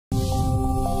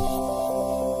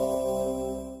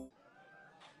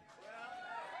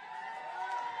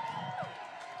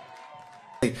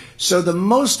So the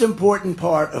most important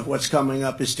part of what's coming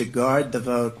up is to guard the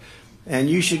vote. And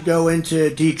you should go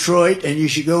into Detroit, and you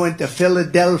should go into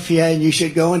Philadelphia, and you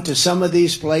should go into some of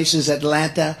these places,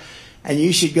 Atlanta, and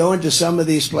you should go into some of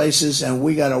these places, and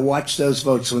we got to watch those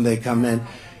votes when they come in.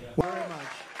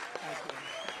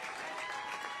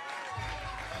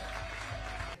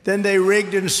 Then they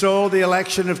rigged and stole the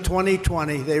election of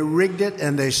 2020. They rigged it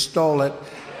and they stole it.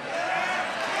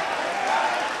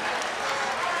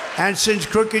 And since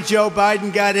crooked Joe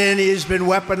Biden got in, he has been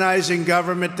weaponizing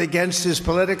government against his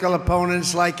political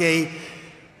opponents like a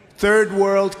third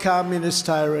world communist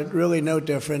tyrant. Really no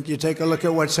different. You take a look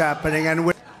at what's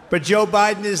happening. But Joe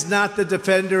Biden is not the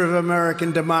defender of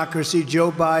American democracy.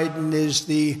 Joe Biden is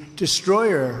the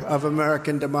destroyer of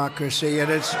American democracy.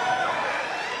 And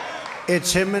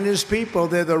it's him and his people.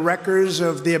 They're the wreckers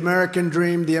of the American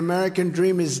dream. The American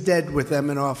dream is dead with them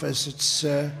in office. It's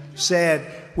sad.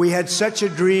 We had such a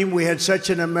dream. We had such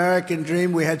an American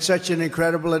dream. We had such an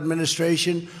incredible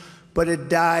administration, but it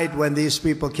died when these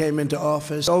people came into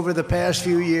office. Over the past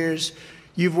few years,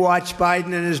 you've watched Biden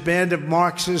and his band of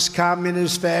Marxists,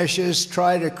 communists, fascists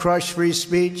try to crush free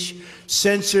speech,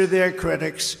 censor their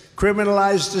critics,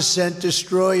 criminalize dissent,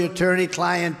 destroy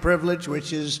attorney-client privilege,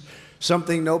 which is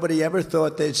something nobody ever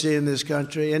thought they'd see in this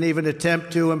country, and even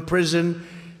attempt to imprison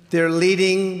their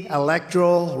leading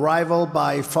electoral rival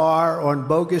by far on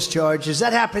bogus charges.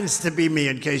 That happens to be me,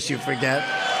 in case you forget.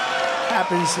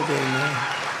 Happens to be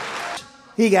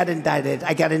me. He got indicted.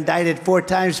 I got indicted 4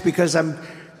 times because I'm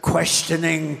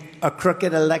questioning a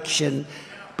crooked election.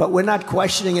 But we're not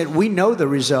questioning it. We know the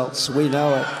results. We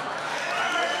know it.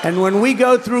 And when we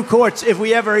go through courts, if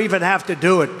we ever even have to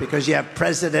do it, because you have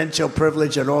presidential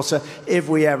privilege, and also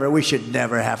we should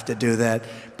never have to do that.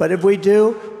 But if we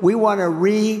do, we want to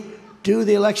redo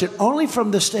the election only from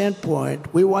the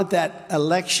standpoint, we want that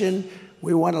election,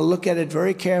 we want to look at it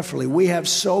very carefully. We have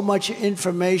so much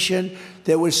information.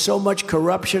 There was so much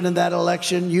corruption in that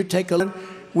election. You take a look.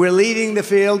 We're leading the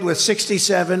field with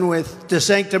 67, with De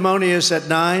Sanctimonious at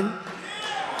 9.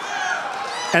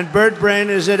 And Bird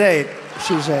Brain is at 8.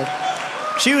 She's 8.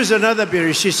 She was another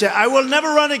beauty. She said, I will never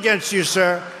run against you,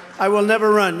 sir. I will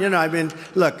never run. You know, I mean,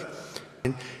 look.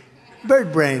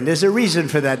 Bird Brain, there's a reason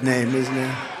for that name, isn't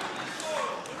there?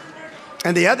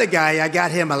 And the other guy, I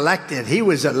got him elected. He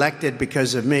was elected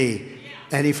because of me.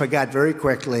 And he forgot very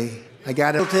quickly. I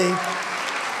got him.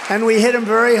 And we hit him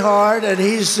very hard, and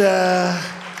he's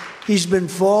been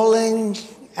falling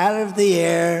out of the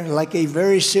air like a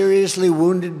very seriously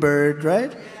wounded bird,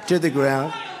 right? To the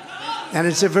ground. And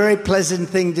it's a very pleasant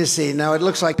thing to see. Now, it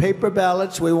looks like paper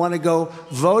ballots. We want to go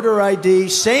voter ID,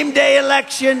 same-day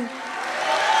election.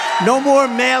 No more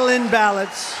mail-in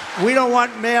ballots. We don't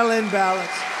want mail-in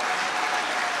ballots.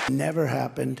 Never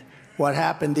happened. What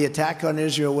happened, the attack on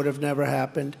Israel would have never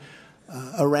happened.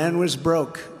 Iran was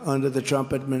broke under the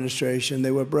Trump administration.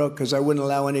 They were broke because I wouldn't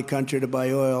allow any country to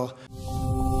buy oil.